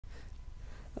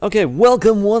Okay,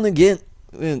 welcome one again.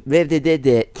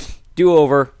 Do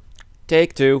over.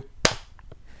 Take two.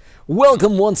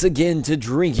 Welcome once again to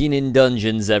Drinking in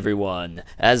Dungeons, everyone.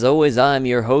 As always, I'm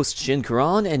your host, Shin,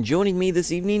 and joining me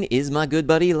this evening is my good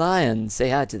buddy, Lion.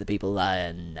 Say hi to the people,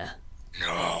 Lion.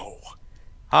 No.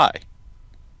 Hi.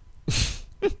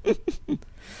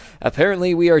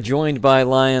 Apparently, we are joined by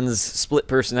Lion's split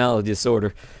personality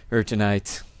disorder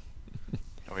tonight.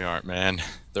 We aren't, man.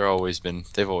 They've always been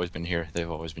here. They've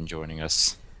always been joining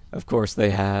us. Of course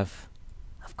they have.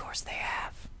 Of course they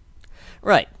have.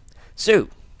 Right. So,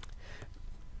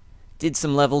 did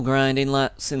some level grinding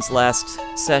since last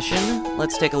session.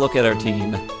 Let's take a look at our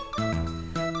team.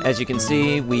 As you can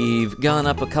see, we've gone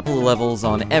up a couple of levels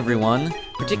on everyone,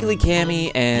 particularly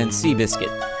Cammy and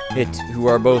Seabiscuit, who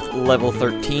are both level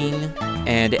 13,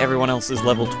 and everyone else is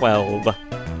level 12.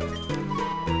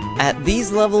 At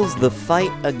these levels, the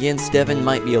fight against Devin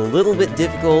might be a little bit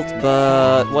difficult,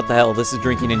 but what the hell, this is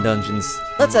Drinking in Dungeons.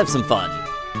 Let's have some fun.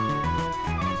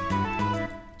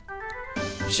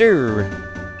 Sure.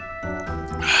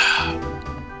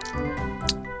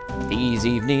 These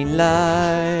evening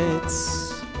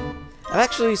lights. I've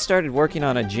actually started working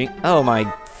on a oh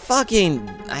my fucking...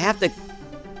 I have to...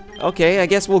 Okay, I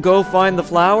guess we'll go find the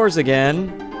flowers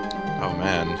again. Oh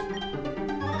man.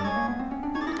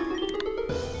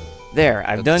 There,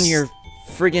 I've done your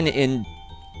friggin'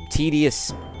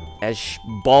 tedious as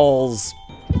balls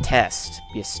test,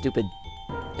 you stupid...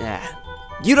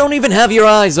 You don't even have your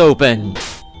eyes open!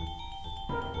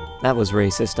 That was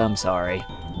racist, I'm sorry.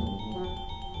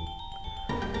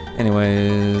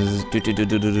 Anyways...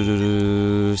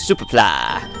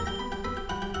 Superfly!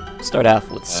 Start off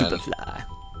with Superfly.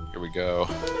 Here we go.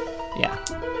 Yeah.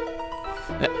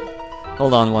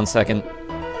 Hold on 1 second.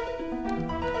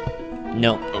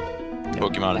 No.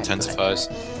 Pokemon intensifies?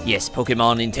 Yes,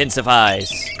 Pokemon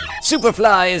intensifies.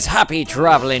 Superfly is happy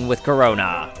traveling with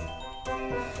Corona.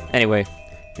 Anyway,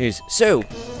 so,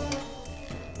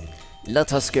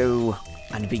 let us go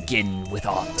and begin with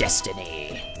our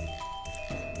destiny.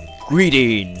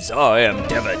 Greetings, I am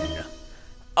Devin.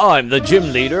 I'm the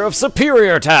gym leader of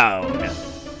Superior Town.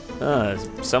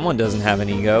 Someone doesn't have an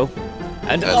ego.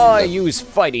 And I use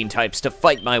fighting types to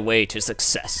fight my way to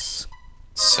success.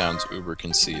 Sounds uber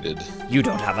conceited. You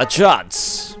don't have a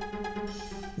chance.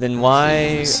 Then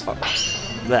why...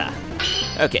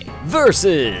 Okay,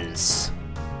 versus...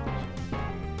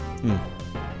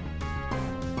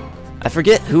 I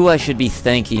forget who I should be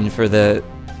thanking for the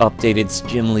updated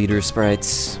gym leader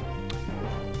sprites.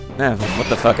 What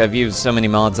the fuck, I've used so many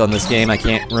mods on this game, I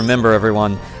can't remember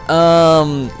everyone.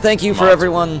 Thank you for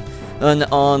everyone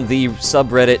on the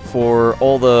subreddit for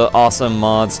all the awesome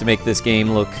mods to make this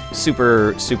game look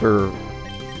super, super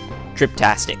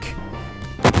triptastic.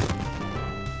 Oh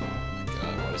my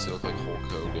god, why does he look like Hulk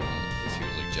Hogan if he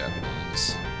was like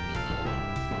Japanese?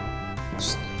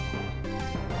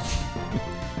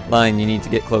 No. Lion, you need to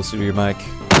get closer to your mic.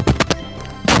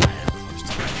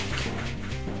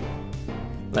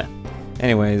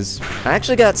 Anyways, I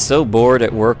actually got so bored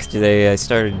at work today, I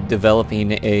started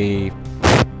developing a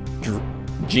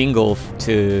jingle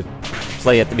to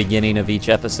play at the beginning of each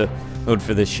episode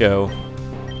for this show.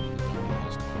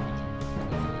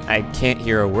 I can't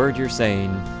hear a word you're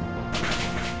saying.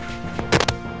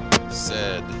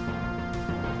 Said.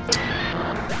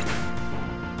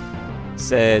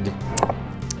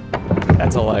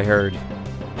 That's all I heard.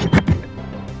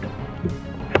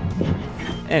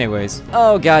 Anyways.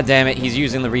 Oh, god damn it, he's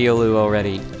using the Riolu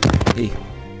already.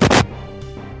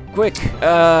 Quick,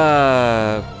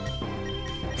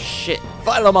 shit.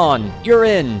 Philemon, you're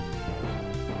in!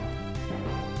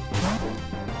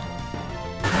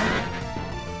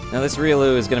 Now this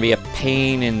Riolu is gonna be a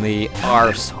pain in the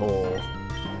arsehole.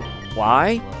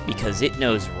 Why? Because it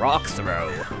knows Rock Throw.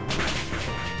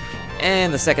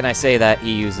 And the second I say that,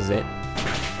 he uses it.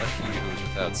 Let he who is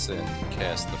without sin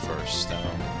cast the first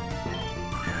stone.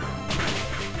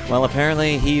 Well,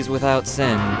 apparently he's without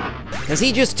sin. Because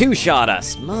he just two-shot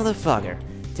us, motherfucker.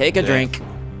 Take a drink.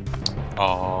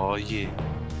 Oh yeah.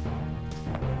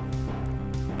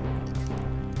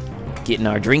 Getting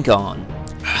our drink on.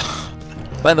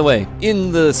 By the way,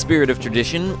 in the spirit of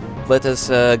tradition, let us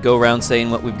go around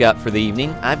saying what we've got for the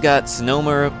evening. I've got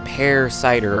Sonoma Pear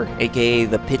Cider, aka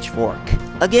the Pitchfork.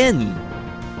 Again!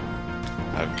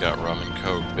 I've got rum and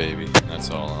coke, baby. That's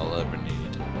all I'll ever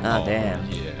need. Ah, damn.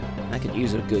 Yeah. I could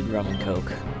use a good rum and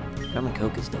coke. Rum and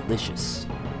coke is delicious.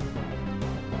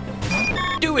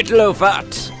 Do it, low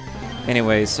fat!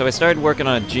 Anyways, so I started working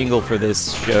on a jingle for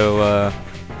this show.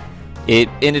 It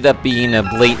ended up being a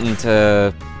blatant,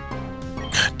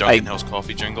 Dunkin' House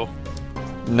coffee jingle?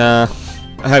 Nah,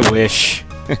 I wish.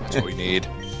 That's what we need.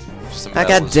 Just some Ah,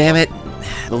 metal god damn it.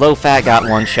 Low fat got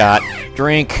one shot.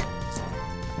 Drink.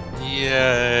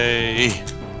 Yay!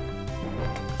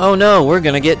 Oh no, we're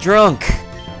gonna get drunk.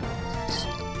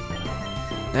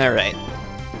 Alright.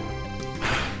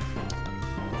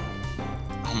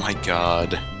 Oh my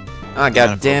god. Ah,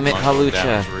 god damn it, Pokemon Halucha.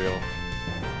 damage real.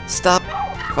 Stop.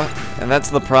 Fuck. And that's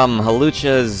the problem.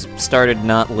 Halucha's started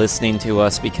not listening to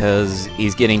us because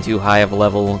he's getting too high of a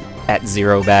level at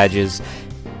 0 badges.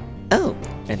 Oh,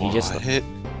 and he just... What?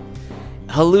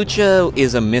 Halucha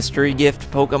is a mystery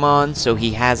gift Pokemon, so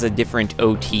he has a different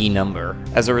OT number.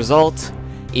 As a result,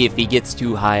 if he gets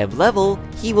too high of level,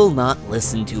 he will not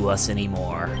listen to us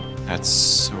anymore. That's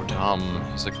so dumb.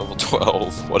 He's like level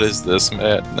 12. What is this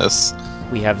madness?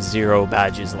 We have 0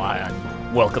 badges, Lion.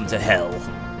 Welcome to hell.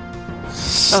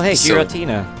 Oh hey, Silly-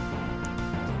 Giratina.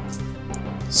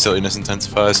 Silliness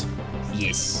intensifies.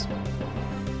 Yes.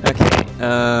 Okay,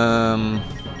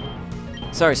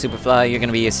 sorry, Superfly, you're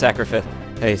gonna be a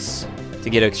sacrifice to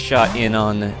get a shot in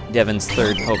on Devin's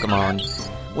 3rd Pokemon.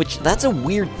 Which, that's a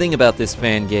weird thing about this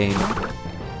fan game.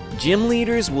 Gym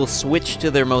leaders will switch to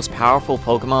their most powerful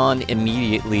Pokemon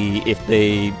immediately if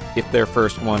their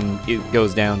first one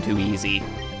goes down too easy.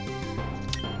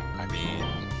 I mean,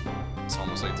 it's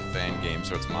almost like the fan game,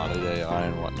 so it's modded AI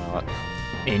and whatnot.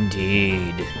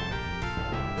 Indeed.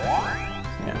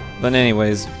 Yeah. But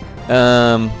anyways,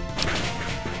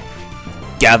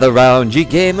 gather round, ye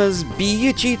gamers, be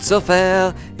ye cheats so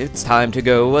fair. It's time to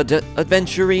go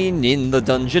adventuring in the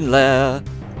dungeon lair.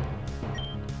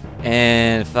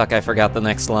 And fuck, I forgot the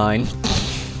next line.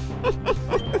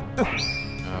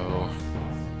 Oh.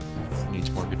 It needs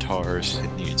more guitars.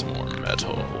 It needs more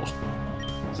metal.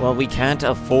 Well, we can't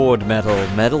afford metal.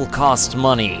 Metal costs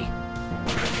money.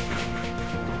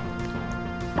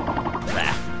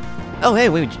 Oh, hey,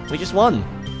 we just won.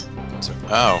 So,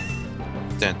 oh.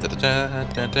 Dun, dun, dun,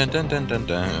 dun, dun, dun, dun, dun,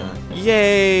 dun.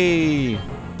 Yay!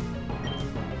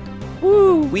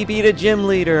 Woo! We beat a gym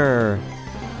leader.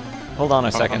 Hold on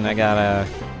a second, I gotta...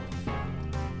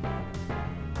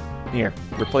 Here,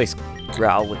 replace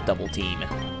Growl with Double Team.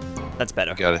 That's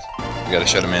better. We gotta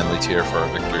shed a manly tear for our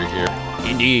victory here.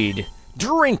 Indeed.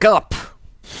 Drink up!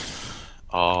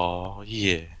 Oh,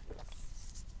 yeah.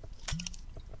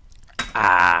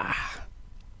 Ah.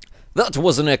 That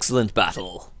was an excellent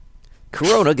battle.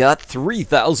 Corona got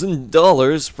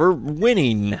 $3,000 for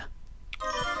winning.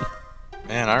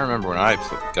 Man, I remember when I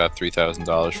got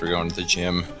 $3,000 for going to the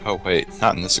gym. Oh, wait,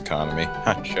 not in this economy.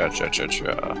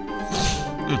 Cha-cha-cha-cha.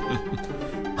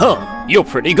 Huh, you're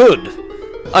pretty good.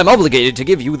 I'm obligated to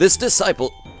give you this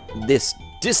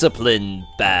discipline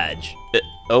badge.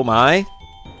 Oh my?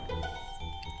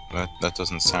 That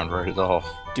doesn't sound right at all.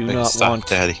 Do Hey, not stop, want.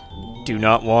 Daddy. Do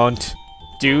not want.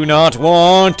 Do not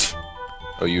want.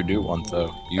 Oh, you do want,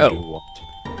 though. You Oh. do want.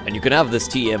 And you can have this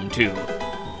TM too.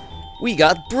 We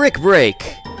got Brick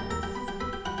Break.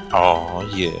 Oh,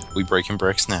 yeah. We breaking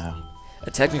bricks now.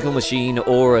 A technical machine,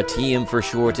 or a TM for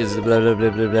short, is blah blah blah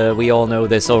blah blah. We all know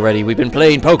this already. We've been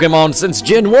playing Pokemon since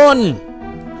Gen 1!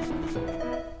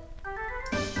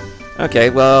 Okay,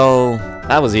 well,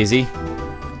 that was easy.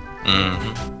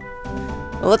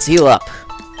 Mm-hmm. Well, let's heal up.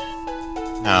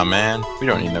 Oh, man. We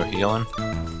don't need no healing.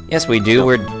 Yes, we do.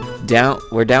 We're down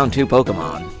 2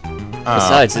 Pokemon.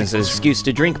 Besides, it's an excuse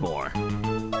to drink more.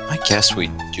 I guess we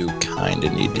do kinda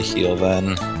need to heal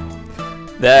then.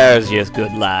 There's your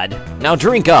good lad. Now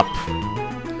drink up!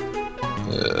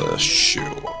 Sure.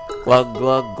 Glug,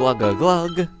 glug, glug, glug,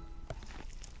 glug.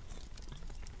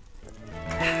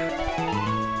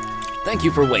 Thank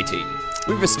you for waiting.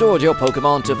 We've restored your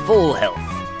Pokemon to full health.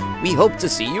 We hope to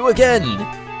see you again!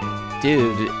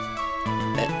 Dude,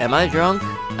 am I drunk?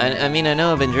 I mean, I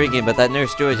know I've been drinking, but that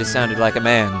Nurse Joy just sounded like a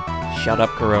man. Shut up,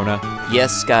 Corona.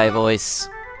 Yes, Sky Voice.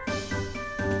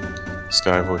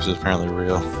 Sky Voice is apparently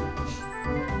real.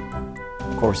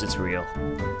 Of course it's real.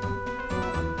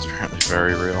 It's apparently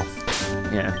very real.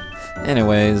 Yeah.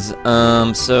 Anyways,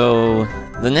 so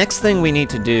the next thing we need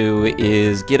to do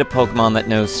is get a Pokemon that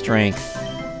knows Strength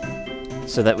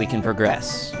so that we can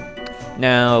progress.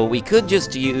 Now, we could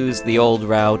just use the old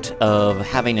route of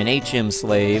having an HM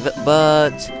slave,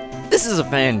 but this is a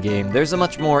fan game. There's a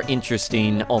much more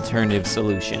interesting alternative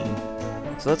solution.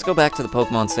 So let's go back to the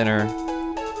Pokemon Center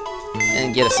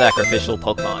and get a sacrificial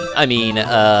Pokemon. I mean,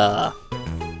 a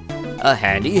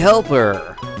handy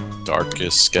helper.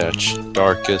 Darkest sketch.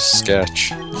 Darkest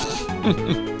sketch.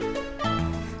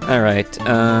 Alright,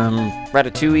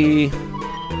 Ratatouille,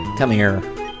 come here.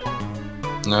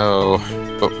 No,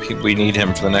 but we need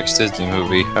him for the next Disney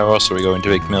movie. How else are we going to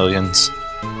make millions?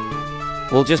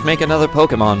 We'll just make another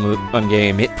Pokemon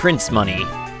game. It prints money.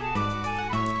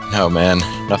 No, man.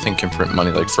 Nothing can print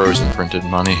money like Frozen printed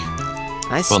money.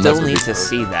 I still need to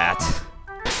see that.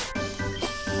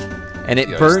 And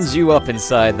it burns you up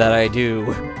inside that I do.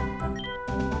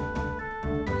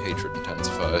 Hatred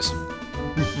intensifies.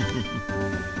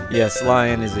 Yes,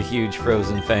 Lion is a huge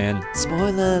Frozen fan.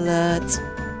 Spoiler alert!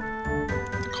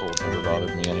 The cold never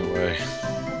bothered me anyway.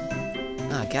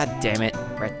 Ah, god damn it.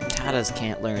 Rattatas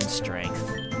can't learn strength.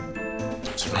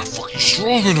 It's not fucking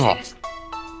strong enough!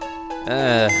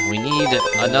 We need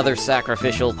another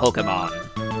sacrificial Pokemon.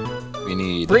 We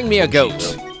need... Bring me a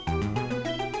goat!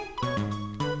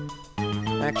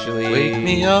 Actually... Wake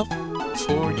me up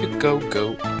before you go,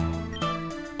 goat.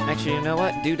 Actually, you know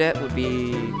what? Dudette would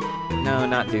be... No,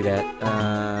 not Dudette.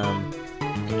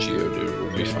 Geodude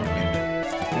would be fine.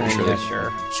 I'm Yeah,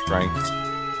 sure. Strength.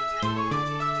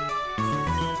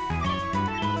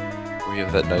 We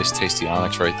have that nice tasty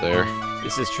Onyx right there.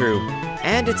 This is true.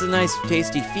 And it's a nice,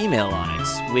 tasty female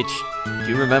Onyx, which... Do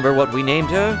you remember what we named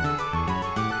her?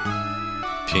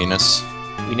 Penis.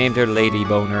 We named her Lady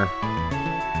Boner.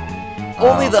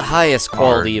 Only the highest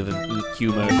quality of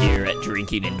humor here at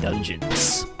Drinking in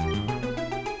Dungeons.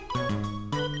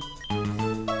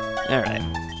 Alright.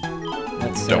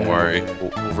 Don't worry.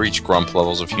 We'll reach grump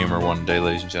levels of humor one day,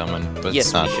 ladies and gentlemen. But yes,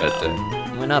 it's not we that shall.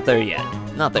 day. We're not there yet.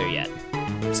 Not there yet.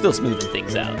 Still smoothing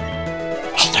things out.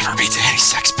 I'll never be Danny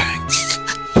Sexbang.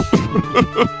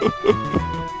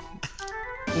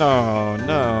 No,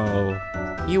 no.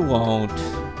 You won't.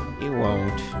 You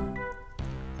won't.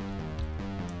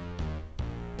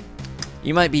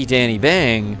 You might be Danny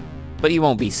Bang, but you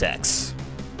won't be Sex.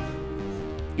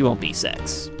 You won't be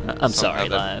Sex. I'm sorry,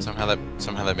 Lion. Somehow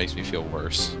that makes me feel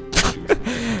worse.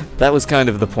 That was kind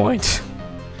of the point.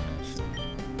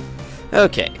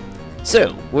 Okay,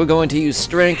 so we're going to use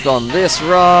strength on this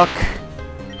rock.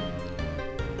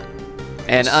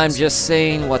 And I'm just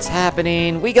saying what's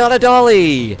happening. We got a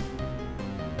dolly!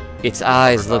 Its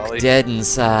eyes look dead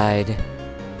inside.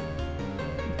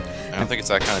 I don't think it's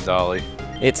that kind of dolly.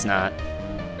 It's not.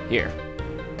 Here,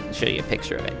 I'll show you a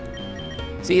picture of it.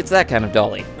 See, it's that kind of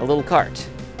dolly, a little cart.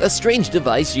 A strange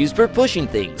device used for pushing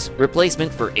things,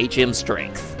 replacement for HM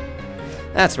strength.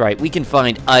 That's right, we can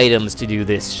find items to do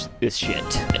this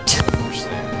shit.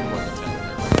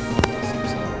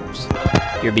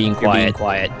 You're being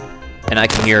quiet. And I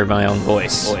can hear my own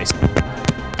voice.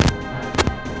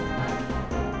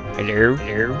 Hello?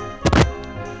 Hello?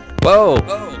 Whoa!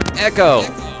 Echo!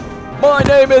 My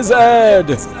name is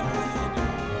Ed!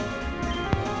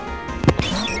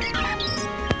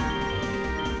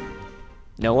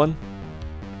 No one?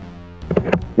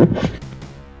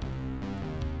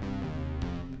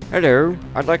 Hello,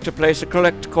 I'd like to place a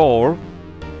collect call.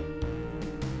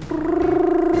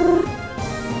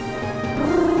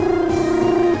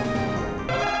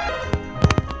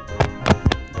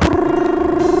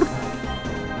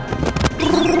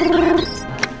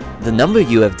 The number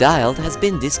you have dialed has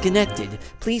been disconnected.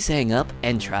 Please hang up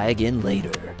and try again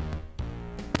later.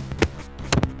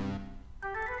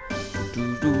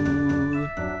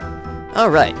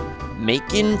 Alright,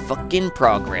 making fucking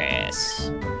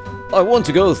progress. I want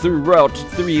to go through Route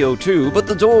 302, but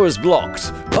the door is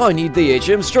blocked. I need the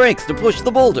HM strength to push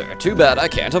the boulder. Too bad I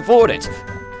can't afford it.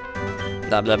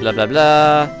 Blah blah blah blah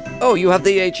blah. Oh, you have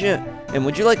the HM. And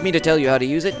would you like me to tell you how to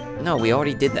use it? No, we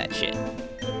already did that shit.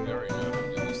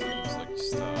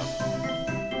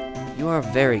 You are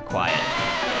very quiet.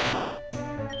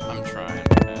 I'm trying.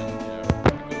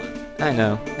 I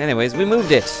know. Anyways, we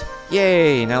moved it.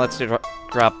 Yay! Now let's drop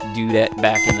Dudette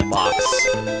back in the box.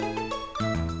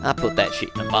 I put that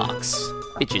shit in a box.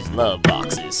 Bitches love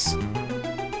boxes.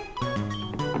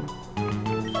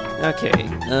 Okay,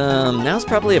 now's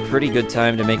probably a pretty good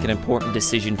time to make an important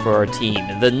decision for our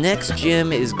team. The next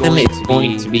gym is going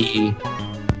to be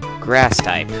grass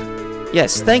type.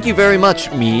 Yes, thank you very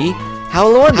much, me.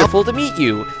 How wonderful to meet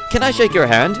you. Can I shake your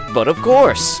hand? But of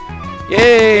course.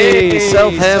 Yay!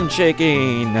 Self-hand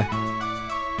shaking.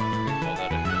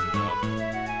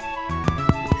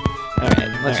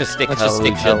 Alright, let's just stick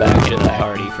Halucha back to the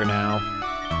party for now.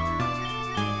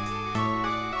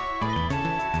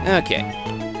 Okay.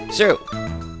 So,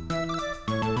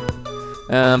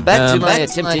 back to my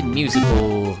attempted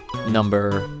musical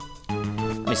number.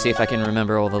 Let me see if I can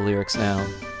remember all the lyrics now.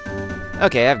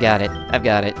 Okay, I've got it.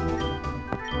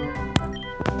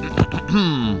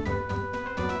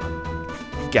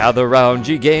 Gather round,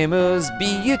 ye gamers, be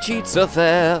ye cheats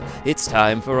affair. It's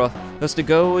time for us to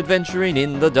go adventuring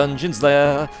in the dungeon's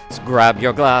lair. So grab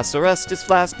your glass or Estus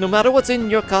flask, no matter what's in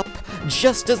your cup,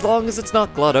 just as long as it's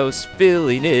not GLaDOS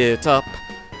filling it up.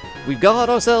 We've got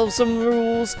ourselves some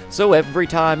rules, so every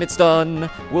time it's done,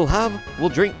 we'll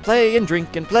drink, play and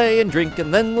drink and play and drink,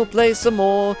 and then we'll play some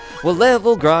more. We'll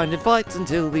level, grind, and fight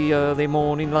until the early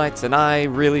morning lights, and I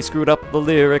really screwed up the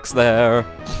lyrics there.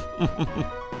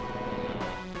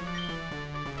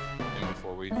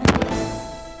 Before we...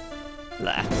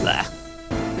 Blah, blah.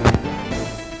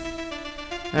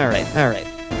 Alright.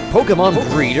 Pokemon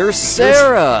breeder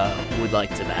Sarah would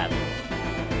like to battle.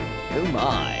 Oh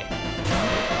my.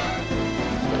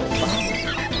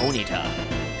 Onita.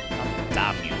 God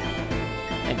damn you.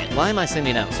 Hey man, why am I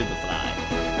sending out Superfly?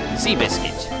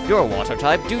 Seabiscuit, you're a water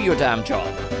type, do your damn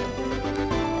job.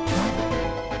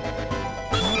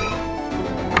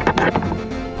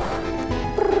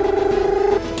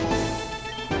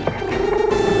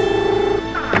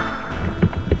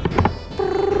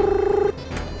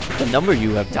 The number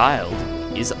you have dialed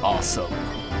is awesome.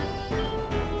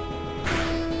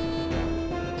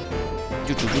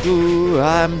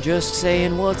 I'm just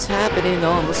saying what's happening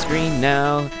on the screen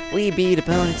now. We beat a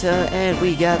Ponyta and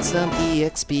we got some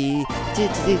EXP.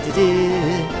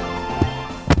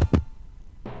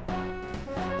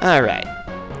 Alright.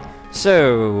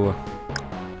 So,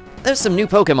 there's some new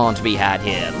Pokemon to be had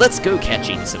here. Let's go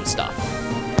catching some stuff.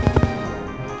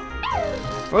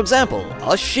 For example,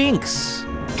 a Shinx.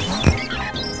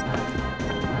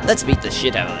 Let's beat the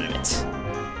shit out of it.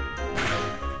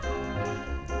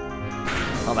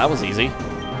 Oh, that was easy.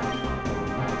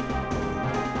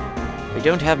 We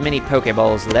don't have many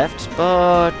Pokeballs left,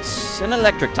 but an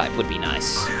electric type would be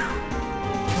nice.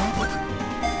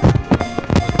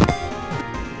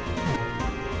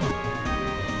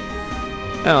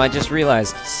 Oh, I just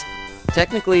realized.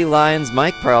 Technically, Lion's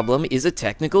mic problem is a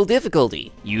technical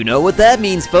difficulty. You know what that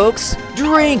means, folks.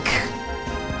 Drink!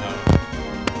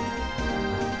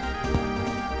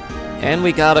 And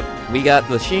we got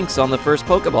the Shinx on the first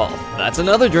Pokeball. That's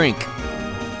another drink.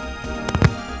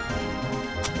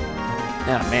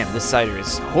 Ah man, this cider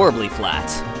is horribly flat.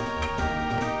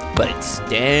 But it's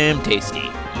damn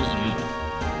tasty.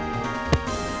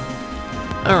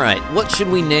 Alright, what should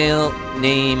we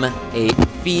name a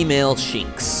female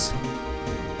Shinx?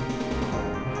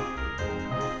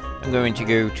 I'm going to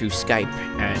go to Skype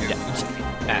and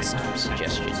ask for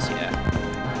suggestions, yeah.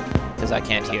 Because I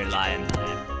can't hear Lion.